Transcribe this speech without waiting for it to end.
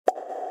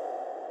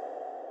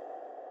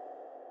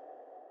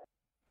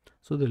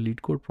So the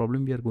LeetCode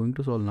problem we are going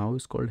to solve now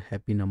is called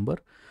happy number.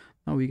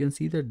 Now we can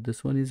see that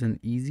this one is an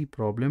easy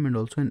problem and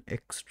also an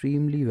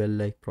extremely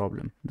well-liked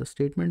problem. The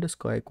statement is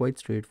quite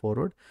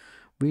straightforward.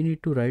 We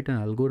need to write an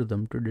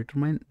algorithm to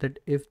determine that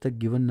if the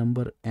given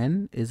number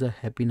n is a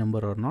happy number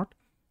or not,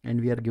 and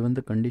we are given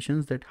the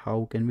conditions that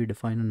how can we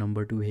define a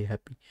number to be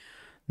happy.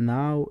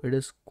 Now it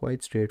is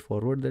quite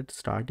straightforward that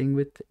starting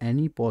with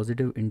any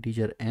positive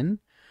integer n,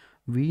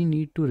 we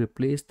need to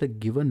replace the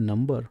given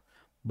number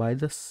by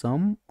the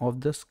sum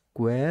of the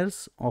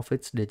squares of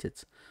its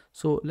digits.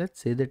 So let's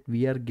say that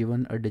we are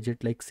given a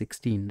digit like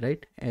 16,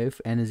 right?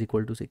 If n is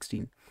equal to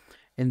 16.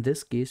 In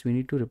this case, we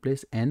need to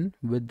replace n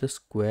with the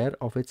square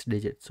of its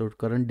digits. So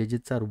current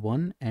digits are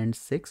 1 and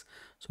 6.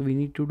 So we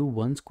need to do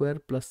 1 square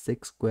plus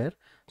 6 square.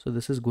 So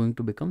this is going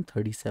to become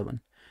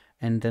 37.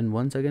 And then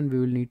once again, we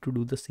will need to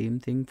do the same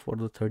thing for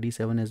the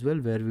 37 as well,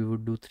 where we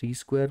would do 3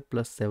 square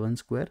plus 7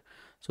 square.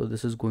 So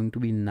this is going to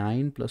be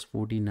 9 plus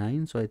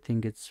 49. So I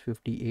think it's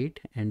 58.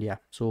 And yeah,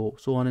 so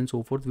on and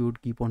so forth. We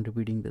would keep on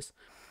repeating this.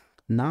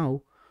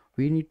 Now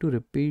we need to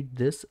repeat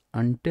this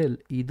until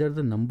either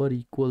the number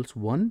equals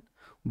 1,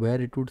 where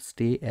it would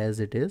stay as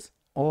it is,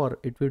 or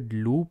it would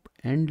loop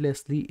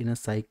endlessly in a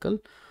cycle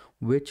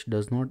which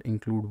does not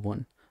include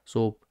 1.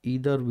 So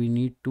either we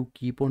need to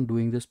keep on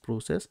doing this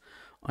process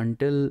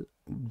until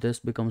this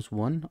becomes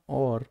 1,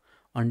 or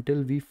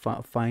until we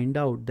find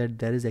out that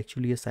there is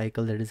actually a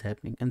cycle that is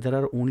happening. And there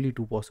are only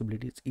two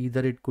possibilities: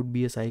 either it could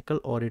be a cycle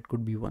or it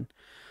could be 1.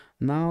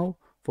 Now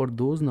for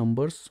those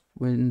numbers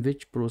in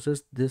which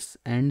process this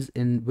ends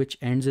in, which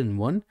ends in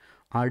 1,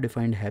 are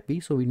defined happy,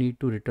 so we need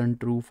to return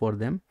true for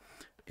them,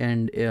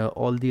 and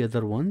all the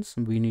other ones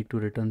we need to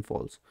return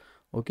false.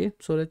 Okay,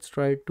 so let's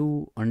try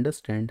to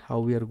understand how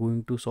we are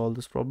going to solve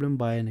this problem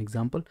by an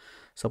example.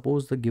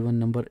 Suppose the given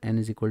number n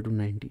is equal to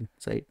 19,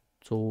 right?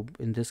 So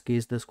in this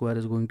case, the square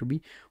is going to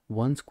be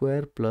 1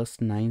 square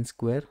plus 9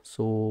 square.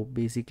 So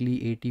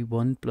basically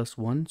 81 plus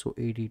 1, so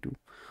 82.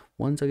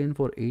 Once again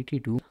for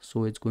 82,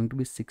 so it's going to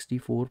be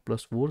 64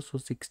 plus 4, so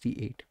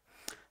 68.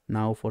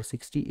 Now for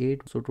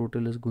 68, so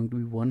total is going to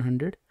be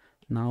 100.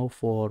 Now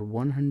for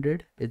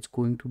 100, it's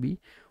going to be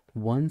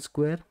 1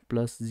 square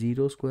plus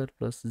 0 square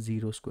plus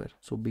 0 square.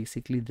 So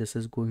basically this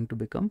is going to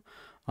become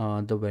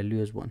the value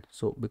as 1.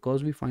 So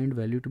because we find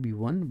value to be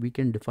 1, we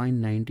can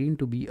define 19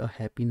 to be a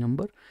happy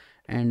number,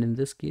 and in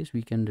this case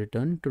we can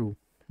return true.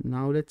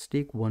 Now let's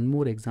take one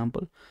more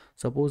example.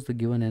 Suppose the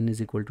given n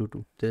is equal to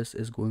 2. This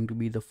is going to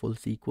be the full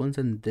sequence,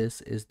 and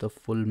this is the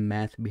full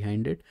math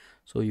behind it.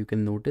 So you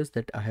can notice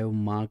that I have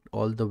marked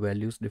all the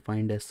values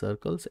defined as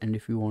circles, and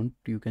if you want,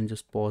 you can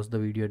just pause the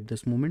video at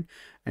this moment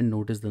and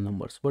notice the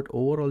numbers. But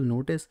overall,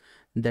 notice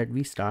that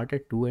we start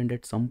at 2 and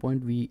at some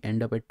point we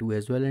end up at 2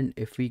 as well, and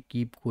if we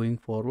keep going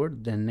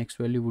forward, then next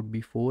value would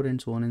be 4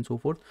 and so on and so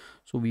forth.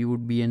 So we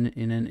would be in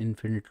an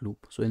infinite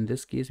loop. So in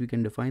this case, we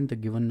can define the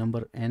given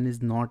number n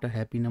is not a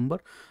happy number,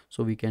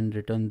 so we can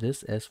return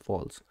this as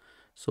false.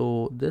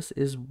 So this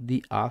is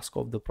the ask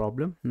of the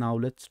problem. Now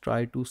let's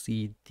try to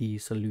see the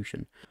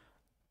solution.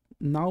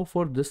 Now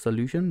for this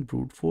solution,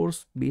 brute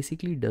force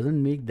basically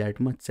doesn't make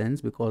that much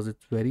sense because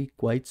it's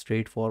quite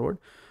straightforward.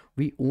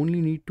 We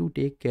only need to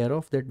take care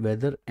of that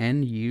whether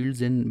n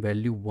yields in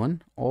value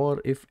 1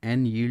 or if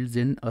n yields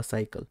in a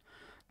cycle.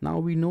 Now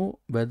we know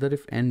whether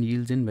if n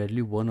yields in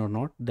value 1 or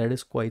not. That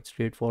is quite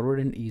straightforward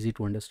and easy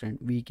to understand.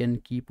 We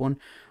can keep on,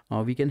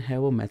 we can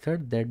have a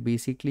method that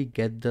basically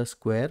get the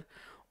square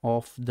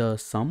of the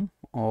sum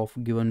of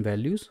given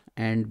values,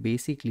 and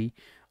basically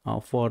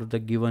for the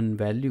given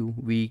value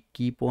we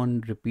keep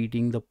on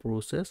repeating the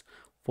process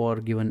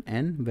for given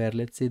n, where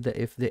let's say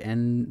if the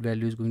n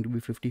value is going to be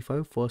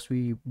 55, first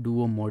we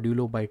do a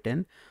modulo by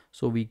 10,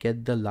 so we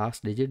get the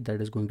last digit, that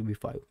is going to be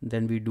 5.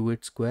 Then we do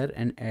it square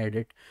and add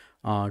it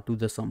to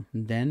the sum.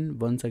 Then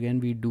once again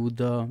we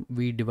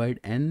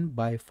divide n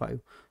by 5,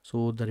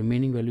 so the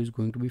remaining value is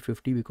going to be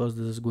 50 because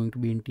this is going to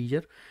be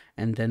integer.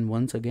 And then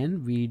once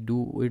again we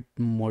do it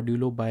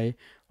modulo by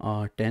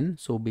 10,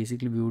 so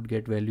basically we would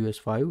get value as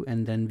 5,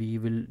 and then we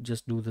will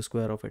just do the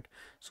square of it.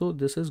 So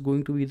this is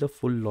going to be the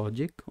full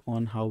logic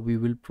on how we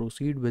will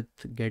proceed with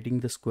getting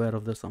the square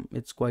of the sum.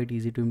 It's quite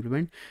easy to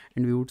implement,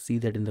 and we would see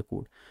that in the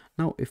code.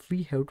 Now if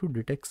we have to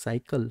detect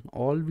cycle,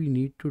 all we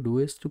need to do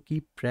is to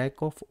keep track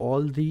of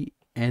all the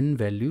n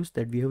values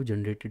that we have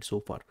generated so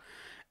far,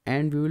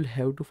 and we will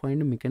have to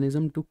find a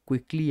mechanism to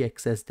quickly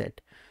access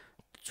that.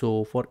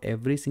 So for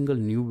every single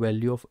new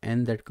value of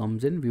n that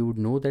comes in, we would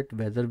know that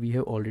whether we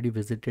have already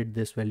visited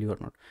this value or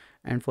not.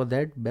 And for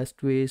that,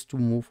 best way is to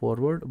move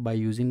forward by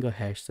using a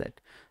hash set.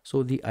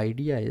 So the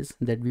idea is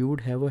that we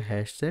would have a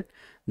hash set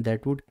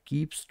that would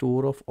keep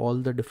store of all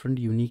the different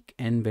unique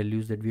n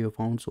values that we have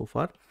found so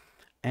far.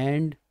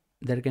 And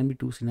there can be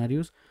two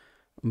scenarios.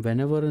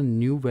 Whenever a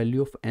new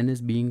value of n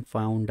is being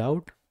found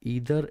out,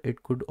 either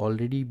it could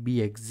already be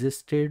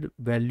existed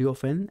value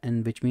of n,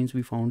 and which means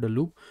we found a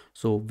loop,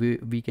 so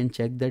we can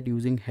check that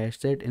using hash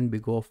set in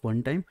big O of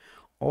 1 time,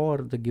 or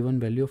the given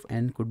value of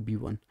n could be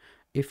 1.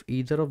 If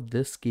either of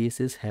this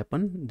cases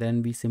happen,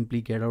 then we simply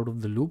get out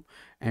of the loop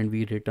and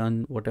we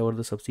return whatever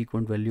the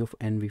subsequent value of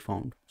n we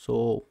found.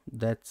 So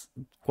that's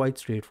quite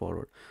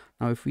straightforward.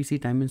 Now if we see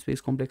time and space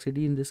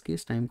complexity, in this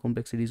case time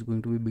complexity is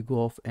going to be big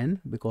O of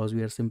n, because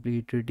we are simply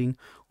iterating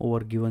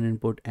over given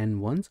input n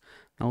once.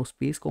 Now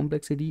space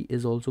complexity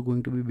is also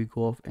going to be big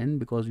O of n,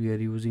 because we are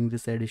using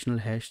this additional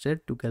hash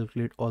set to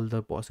calculate all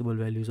the possible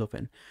values of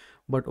n.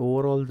 But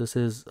overall this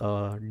is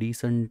a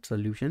decent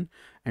solution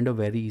and a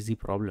very easy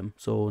problem.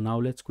 So now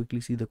let's quickly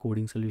see the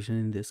coding solution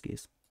in this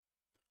case.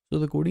 So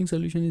the coding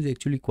solution is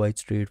actually quite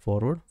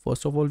straightforward.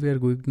 First of all, we are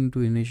going to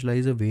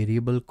initialize a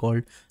variable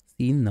called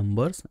scene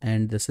numbers,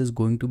 and this is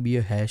going to be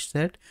a hash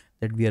set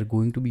that we are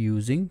going to be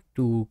using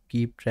to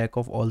keep track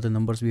of all the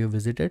numbers we have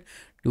visited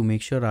to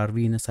make sure are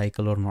we in a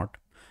cycle or not.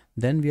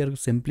 Then we are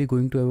simply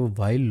going to have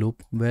a while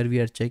loop where we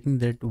are checking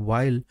that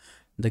while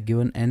the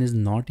given n is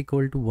not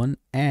equal to 1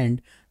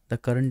 and the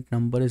current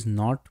number is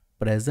not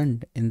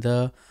present in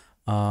the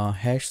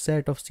hash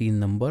set of scene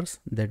numbers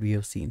that we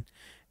have seen.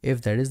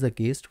 If that is the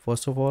case,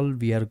 first of all,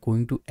 we are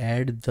going to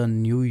add the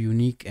new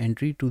unique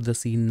entry to the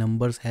scene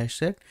numbers hash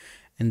set,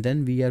 and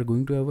then we are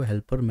going to have a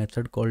helper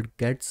method called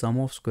get sum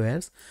of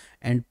squares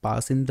and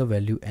pass in the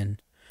value n.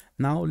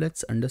 Now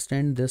let's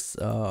understand this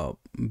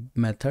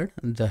method,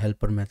 the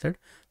helper method.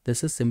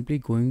 This is simply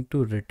going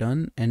to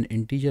return an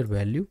integer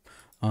value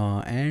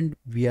and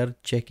we are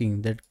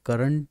checking that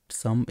current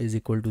sum is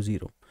equal to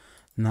 0.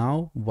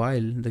 Now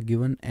while the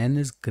given n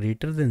is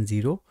greater than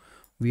 0,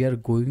 we are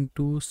going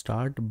to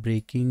start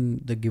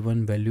breaking the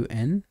given value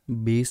n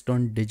based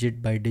on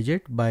digit by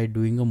digit by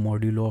doing a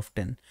modulo of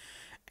 10,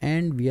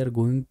 and we are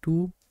going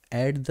to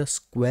add the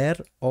square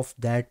of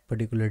that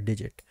particular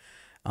digit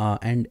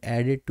and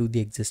add it to the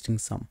existing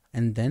sum,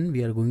 and then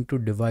we are going to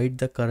divide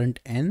the current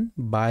n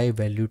by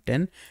value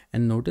 10.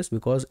 And notice,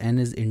 because n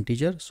is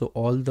integer, so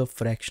all the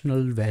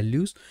fractional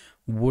values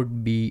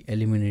would be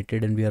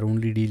eliminated and we are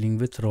only dealing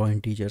with raw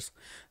integers.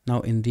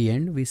 Now in the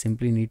end we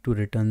simply need to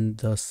return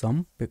the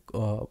sum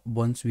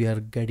once we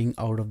are getting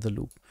out of the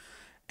loop,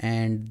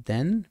 and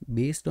then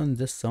based on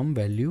this sum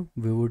value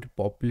we would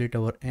populate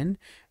our n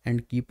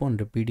and keep on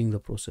repeating the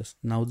process.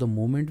 Now the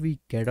moment we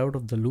get out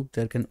of the loop,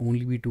 there can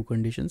only be two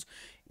conditions: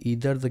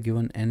 either the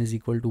given n is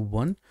equal to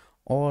 1,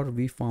 or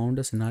we found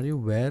a scenario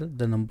where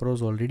the number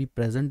was already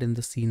present in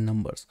the scene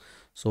numbers.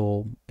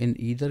 So in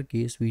either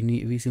case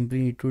we simply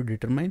need to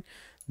determine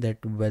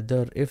that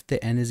whether if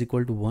the n is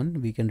equal to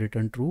 1 we can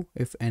return true,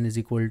 if n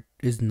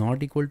is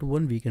not equal to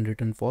 1 we can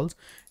return false,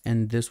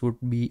 and this would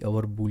be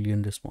our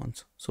boolean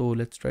response. So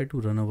let's try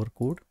to run our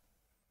code.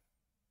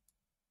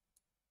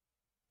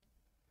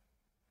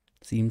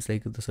 Seems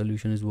like the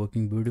solution is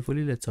working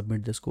beautifully. Let's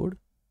submit this code,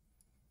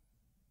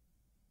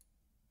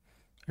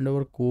 and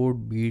our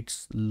code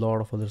beats a lot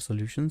of other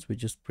solutions,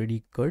 which is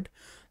pretty good.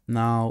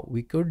 Now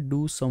we could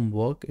do some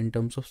work in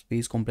terms of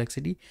space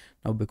complexity.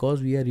 Now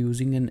because we are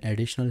using an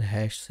additional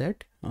hash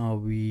set,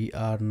 we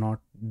are not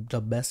the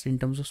best in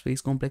terms of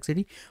space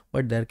complexity,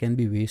 but there can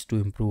be ways to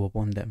improve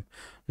upon them.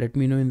 Let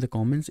me know in the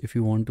comments if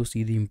you want to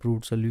see the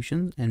improved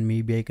solutions, and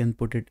maybe I can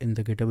put it in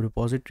the GitHub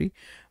repository.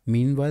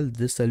 Meanwhile,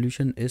 this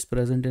solution is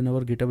present in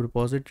our GitHub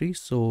repository,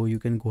 so you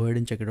can go ahead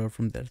and check it out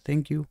from there.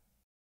 Thank you.